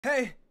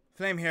Hey,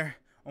 Flame here,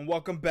 and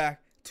welcome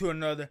back to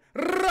another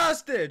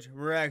RUSTAGE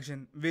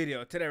reaction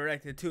video. Today we're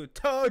reacting to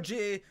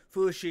TOJI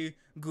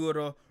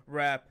FUSHIGURO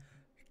rap,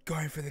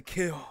 Going for the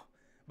Kill,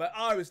 but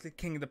obviously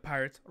King of the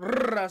Pirates,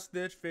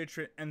 RUSTAGE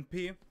featuring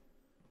NP,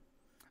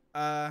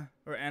 or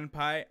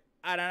NPI,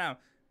 I don't know,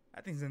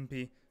 I think it's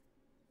NP.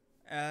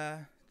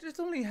 There's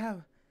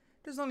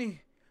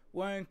only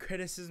one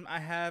criticism I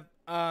have.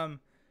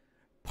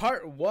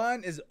 Part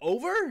 1 is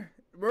over.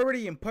 We're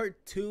already in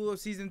part 2 of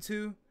season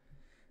 2.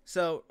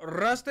 So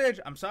RUSTAGE,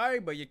 I'm sorry,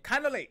 but you're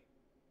kind of late.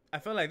 I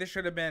feel like this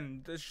should have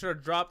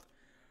dropped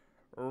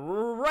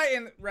right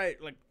in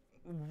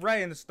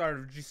the start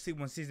of GC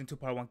when season 2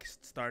 part 1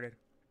 started.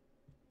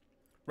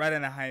 Right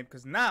in the hype,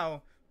 because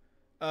now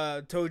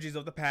Toji's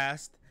of the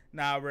past.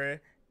 Now we're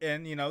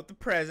in the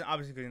present.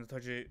 Obviously, because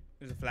Toji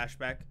is a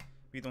flashback.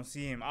 We don't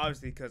see him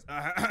obviously because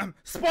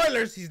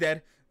spoilers, he's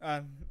dead.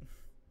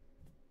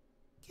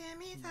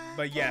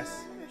 But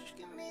yes,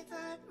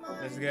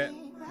 let's get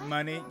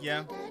money.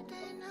 Yeah.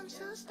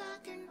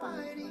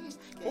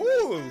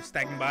 Ooh,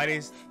 stacking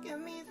bodies.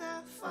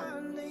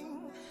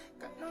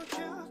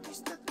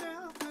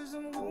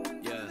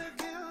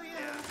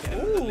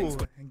 Ooh,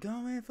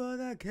 going for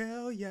the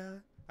kill, yeah.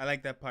 I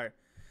like that part.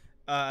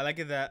 I like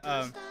it that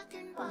oh,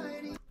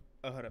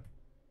 hold up.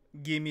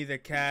 Give me the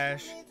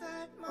cash.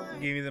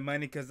 Give me the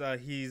money, cause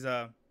he's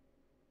a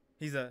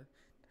I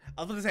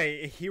was gonna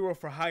say a hero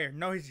for hire.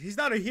 No, he's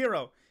not a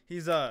hero.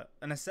 He's an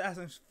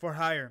assassin for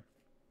hire.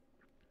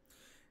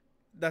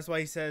 That's why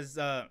he says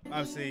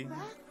obviously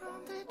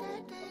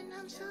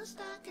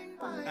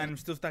I'm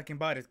still stacking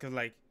bodies, cause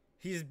like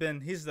he's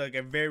like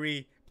a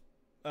very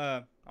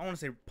I don't want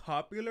to say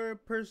popular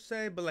per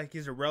se, but like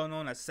he's a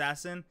well-known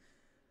assassin.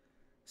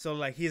 So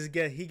like he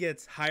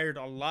gets hired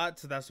a lot,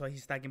 so that's why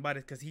he's stacking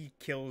bodies, because he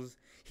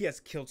has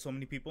killed so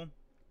many people.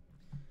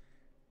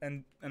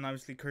 And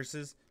obviously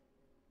curses.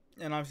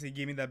 And obviously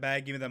give me that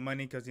bag, give me that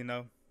money, because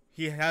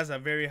he has a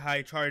very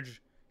high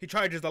charge. He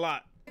charges a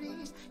lot.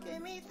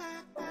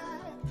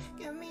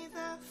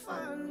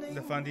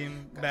 The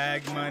funding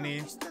bag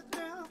money for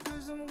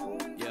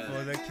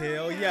the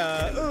kill,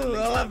 yeah. Ooh,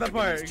 I love that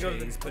part. It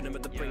goes, put him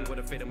at the brink with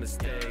a fatal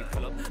mistake.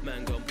 Pull up,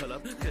 man, go and pull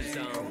up, cause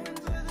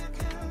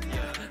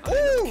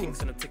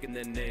Kings and I'm taking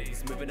their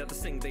names. Moving out the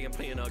sing, they ain't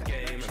playing our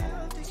game.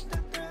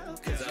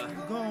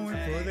 Going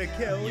for the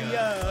kill,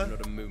 yeah.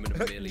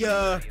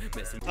 Yeah.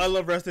 I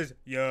love RUSTAGE,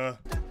 yeah.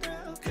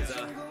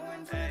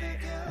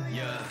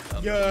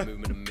 Yeah.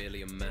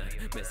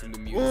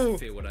 Ooh,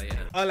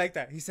 I like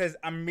that. He says,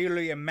 I'm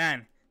merely a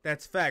man.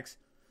 That's facts.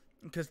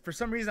 Because for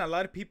some reason, a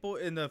lot of people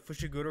in the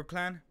Fushiguro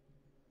clan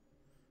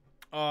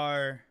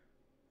are,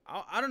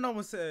 I don't know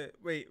what's the,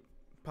 wait,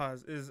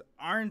 pause,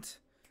 aren't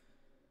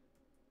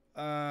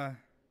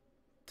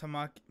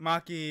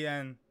Tamaki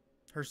and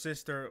her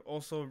sister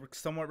also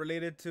somewhat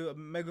related to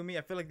Megumi?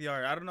 I feel like they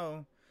are. I don't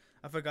know.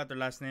 I forgot their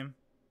last name.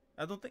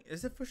 I don't think,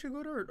 is it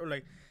Fushiguro or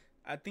like,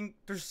 I think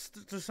there's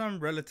some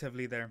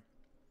relatively there.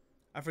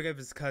 I forget if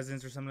it's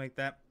cousins or something like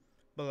that.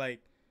 But like,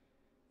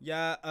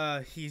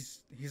 yeah,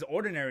 he's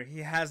ordinary. He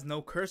has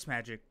no curse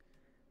magic.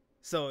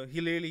 So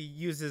he literally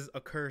uses a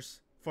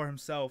curse for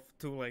himself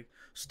to like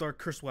store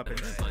curse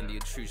weapons. Let's go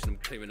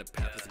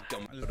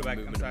back.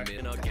 I'm sorry.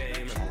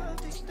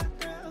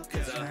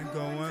 I'm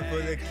going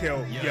for the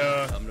kill.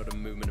 Yeah. I'm not a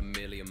movement, a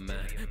million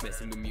man.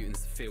 Messing with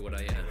mutants to feel what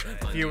I am.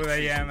 Feel what I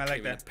am. I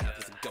like that.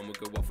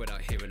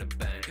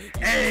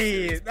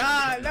 Hey,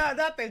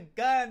 not the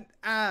gun.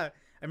 I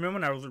remember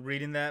when I was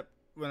reading that,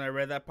 when I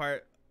read that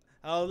part,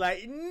 I was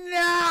like,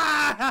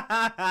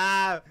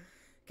 nah,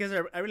 because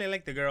I really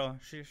like the girl.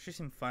 She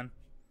seemed fun.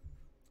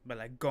 But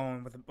like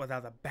going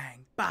without a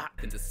bang, bah.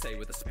 And to say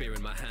with a spear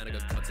in my hand, I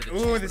got cut to the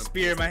ooh, the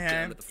spear in my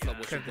hand.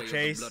 Cut the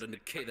chase.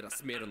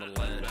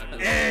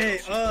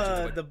 Hey,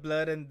 the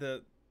blood and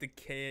the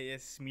decay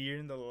is smeared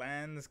in the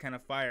land. Is kind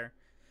of fire.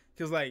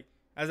 Cause like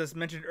as I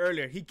mentioned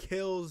earlier, he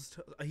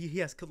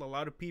has killed a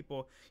lot of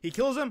people. He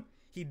kills them,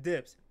 he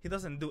dips. He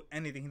doesn't do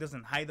anything. He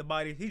doesn't hide the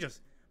body. He just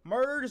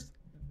murders,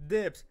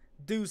 dips,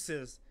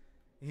 deuces.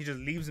 He just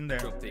leaves him there.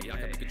 I got the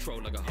control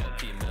like a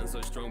hockey man,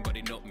 so strong, but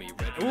he not me.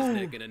 Red on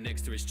his neck and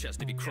next to his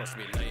chest if he cross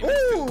me.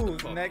 Ooh,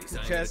 neck,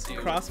 chest,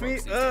 cross me.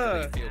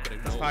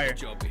 That's fire.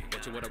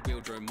 Watching what I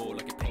will draw more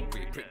like a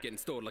concrete. Prick getting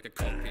stored like a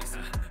cockpiece.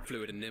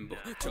 Fluid and nimble.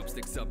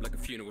 Chopsticks up like a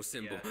funeral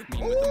symbol. Me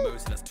with the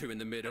most, that's 2 in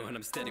the middle, and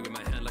I'm steady with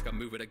my hand like I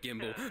move with a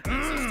gimbal.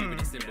 So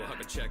stupid symbol. I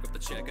can check off the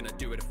check and I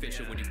do it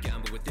official. When you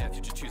gamble with death,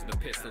 you're just choosing the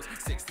pistols.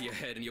 6 to your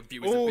head and your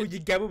view is. Oh, you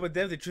gamble with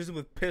death, you're choosing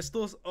with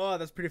pistols. Oh,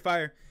 that's pretty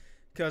fire.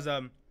 Cause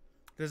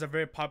there's a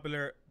very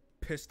popular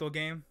pistol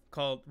game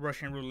called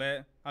Russian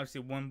Roulette.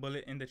 Obviously, 1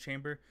 bullet in the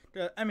chamber.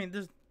 I mean,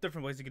 there's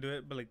different ways you can do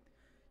it, but like,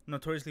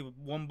 notoriously with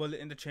 1 bullet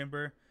in the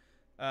chamber.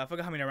 I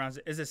forgot how many rounds.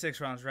 Is it 6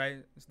 rounds,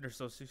 right? There's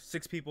so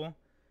 6 people.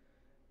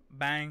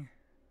 Bang,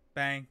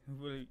 bang.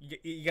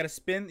 You gotta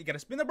spin. You gotta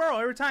spin the barrel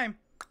every time.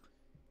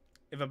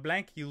 If a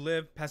blank, you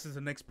live, passes to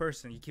the next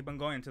person. You keep on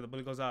going until the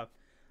bullet goes off.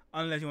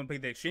 Unless you want to play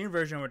the extreme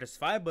version where there's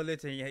 5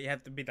 bullets and you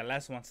have to be the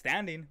last one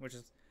standing, which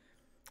is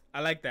I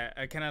like that.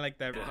 I kind of like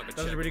that.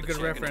 That's a really good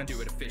reference.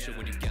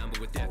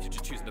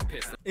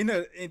 You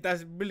know,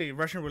 that's really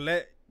Russian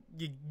roulette.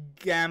 You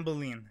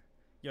gambling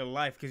your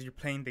life because you're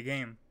playing the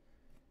game.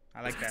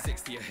 I like that.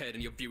 60 ahead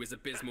and your view is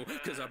abysmal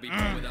because I'll be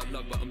born without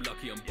luck, but I'm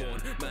lucky I'm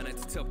born. Man, I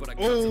tell, but I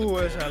oh,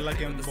 it's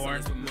lucky I'm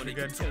born. Pretty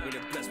good.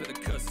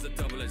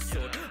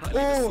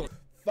 Oh,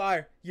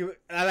 fire!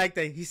 I like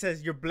that. He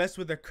says you're blessed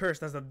with a curse.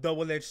 That's a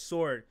double-edged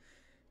sword.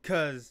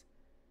 Because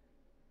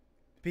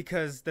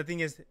the thing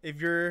is,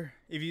 if you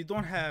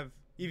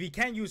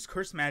can't use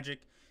curse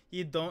magic,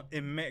 you don't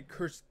emit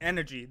curse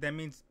energy. That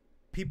means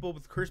people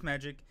with curse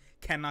magic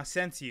cannot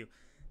sense you.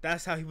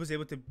 That's how he was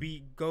able to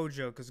beat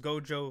Gojo, because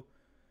Gojo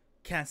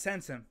can't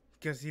sense him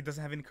because he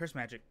doesn't have any curse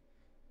magic.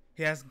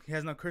 He has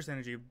no curse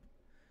energy,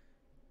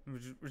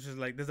 which is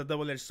like, there's a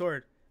double-edged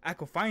sword. I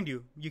could find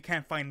you, you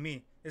can't find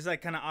me. It's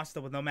like kind of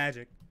Asta with no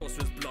magic.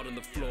 Blood on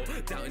the floor,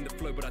 down in the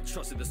flow, but I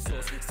trusted the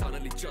source.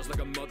 Silently judged like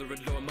a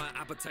mother-in-law. My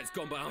appetite's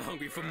gone, but I'm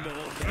hungry for more.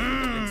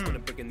 When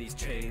I'm breaking these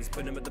chains,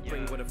 put them at the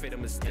brink with a fatal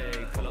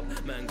mistake. Pull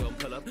up, man, go and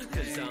pull up,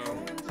 cause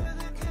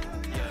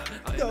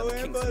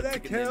going for the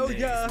kill,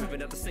 yeah.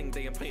 Moving out the sing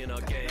day and playing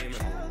our game.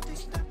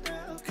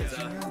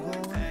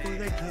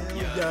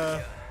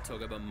 Yeah.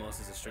 Talk about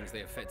masters of strings,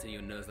 they affect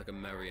your nerves like a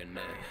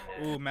marionette.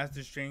 Ooh,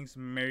 master strings,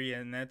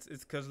 marionettes.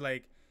 It's cause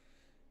like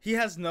he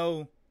has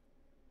no,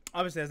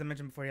 obviously as I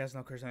mentioned before, he has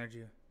no curse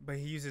energy, but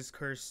he uses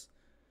curse.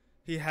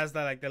 He has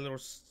that like that little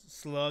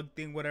slug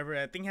thing, whatever.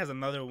 I think he has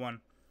another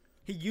one.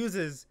 He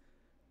uses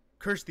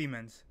curse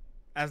demons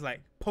as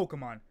like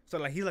Pokemon. So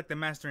like he's like the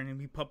master and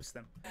he puppets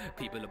them.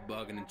 People are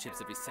bargaining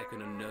chips every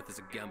second on earth is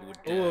a gamble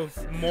with death.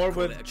 Oh, more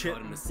with chip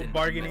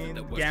bargaining,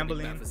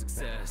 gambling.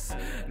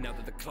 Now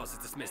that the class is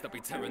dismissed, I'll be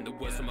tearing the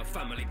words from my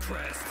family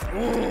crest.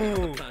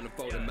 Ooh,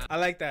 I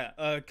like that.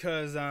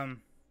 Cause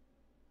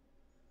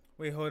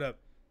wait, hold up.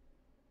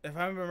 If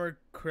I remember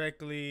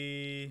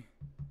correctly,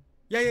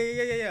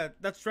 yeah.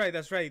 That's right.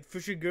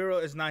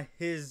 Fushiguro is not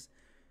his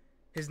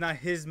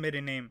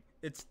maiden name.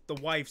 It's the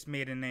wife's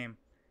maiden name.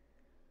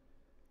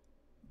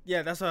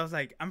 Yeah, that's what I was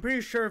like. I'm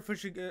pretty sure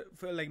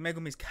like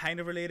Megumi's kind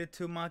of related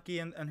to Maki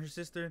and her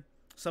sister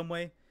some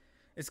way.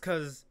 It's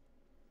cause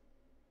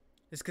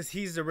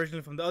he's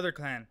originally from the other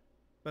clan,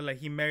 but like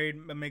he married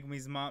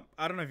Megumi's mom.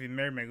 I don't know if he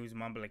married Megumi's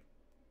mom, but like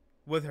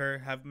with her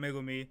have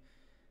Megumi.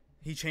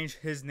 He changed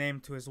his name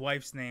to his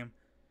wife's name.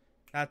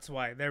 That's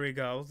why. There we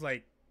go. I was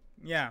like,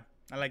 yeah,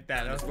 I like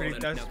that. That's pretty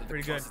good.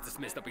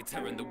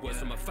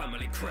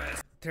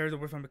 Tear the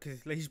word from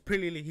because like, he's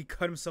pretty. He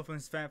cut himself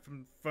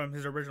from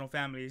his original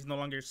family. He's no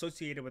longer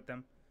associated with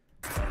them.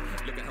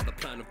 Look at how the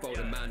plan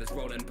unfolding, man is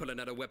rolling, pulling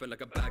out a weapon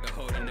like a bag of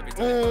holding.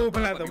 Oh,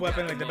 pulling out the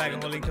weapon like the bag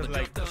of holding, because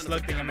like the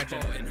slug thing I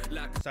mentioned.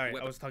 Sorry,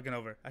 I was talking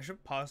over. I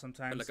should pause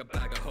sometimes. Like a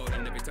bag of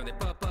holding, every time they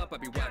pop up, I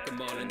be whacking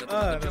them all in.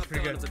 That's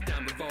pretty good.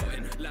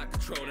 Lack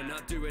control, and I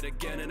do it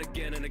again and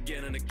again and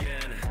again and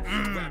again.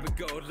 Rapid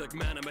gold, look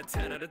man, I'm a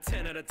 10 out of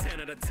 10 out of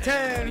 10 out of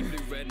 10. Blue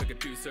red, look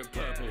at do so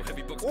purple,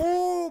 heavy box.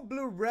 Oh,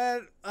 blue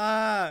red,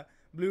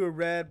 blue,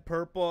 red,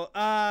 purple.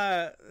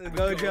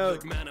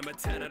 Gojo. Man, I'm a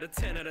 10 out of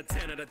 10 out of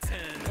 10 out of 10.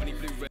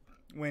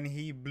 When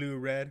he blew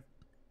red.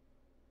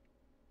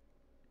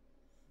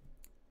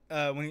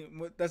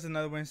 That's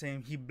another one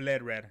saying he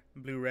bled red.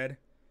 Blue red.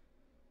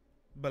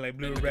 But like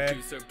blue red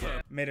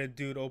made a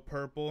dude all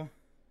purple.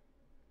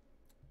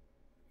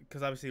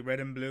 Because obviously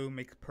red and blue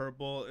makes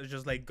purple. It's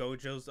just like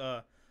Gojo's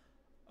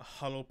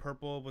hollow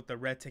purple with the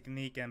red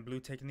technique and blue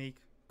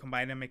technique.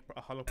 Combine them, make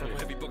a hollow purple.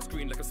 Heavy box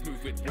screen like a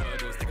smooth with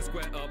wordles. Take a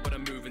square up, but I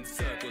move in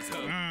circles.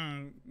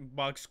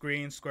 Box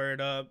screen,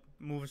 squared up,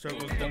 move in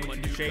circles, don't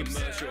with two shapes.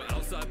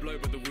 Outside blow,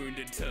 but the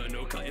wounded turn.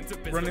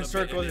 Run in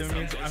circles, it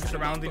means I'm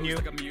surrounding you.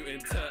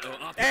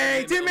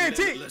 Hey,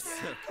 Timothy!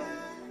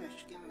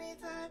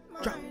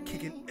 Drop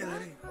kicking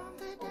ability.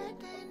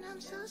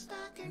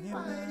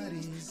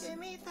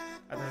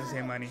 I thought it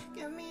was money.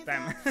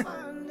 Damn.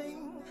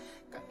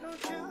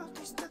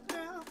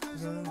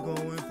 I'm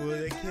going for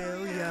the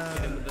kill, yeah.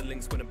 Hit him with the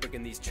links when I'm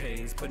breaking these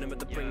chains. Put him at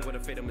the brink with a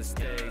fatal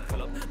mistake.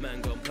 Pull up,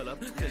 man, go and pull up.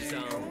 Cause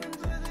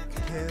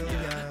kill,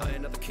 yeah. I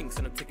ain't other kinks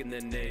and I'm taking their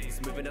names.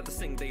 Moving out the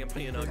sing day and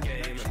playing our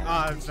game.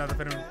 It's not the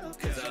fatal.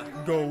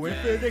 Going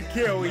for the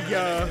kill,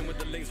 yeah.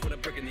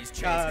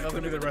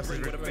 That'll be the rest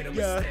of it.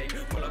 Yeah.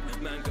 Pull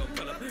up, man, go and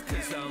pull up.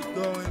 Cause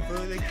going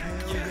for the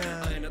kill,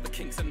 yeah. I ain't other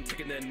kinks and I'm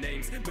taking their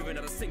names. Moving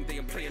out the sing day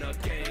and playing our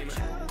game.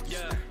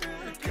 Yeah.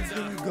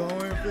 I'm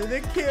going for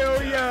the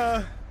kill,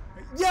 yeah.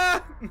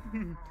 Yeah.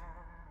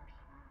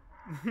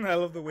 I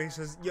love the way he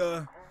says,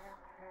 yeah.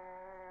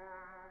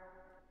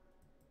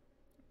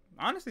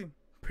 Honestly,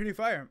 pretty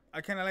fire. I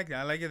kind of like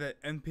that. I like it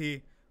that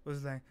MP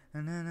was like,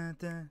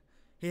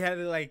 he had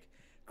like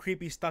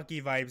creepy,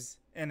 stocky vibes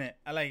in it.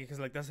 I like it because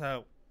like that's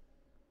how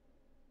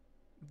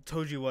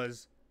Toji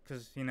was.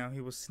 Because, you know,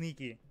 he was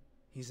sneaky.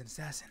 He's an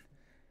assassin.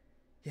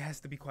 He has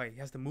to be quiet. He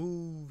has to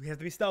move. He has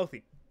to be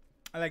stealthy.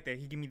 I like that.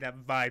 He gave me that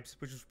vibes,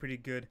 which was pretty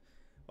good.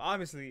 But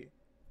obviously,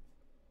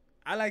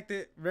 I liked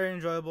it. Very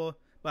enjoyable.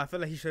 But I feel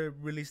like he should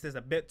have released this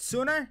a bit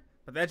sooner.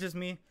 But that's just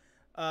me.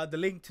 the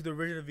link to the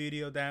original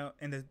video down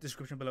in the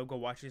description below. Go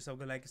watch it. So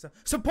go like it. So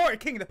support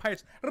King of the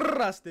Pirates,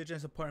 Rustage,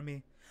 and support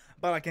me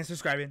by liking and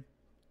subscribing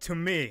to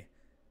me.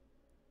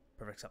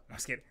 Perfect. So I'm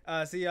just kidding.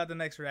 See you at the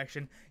next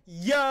reaction.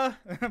 Yeah.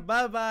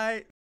 Bye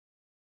bye.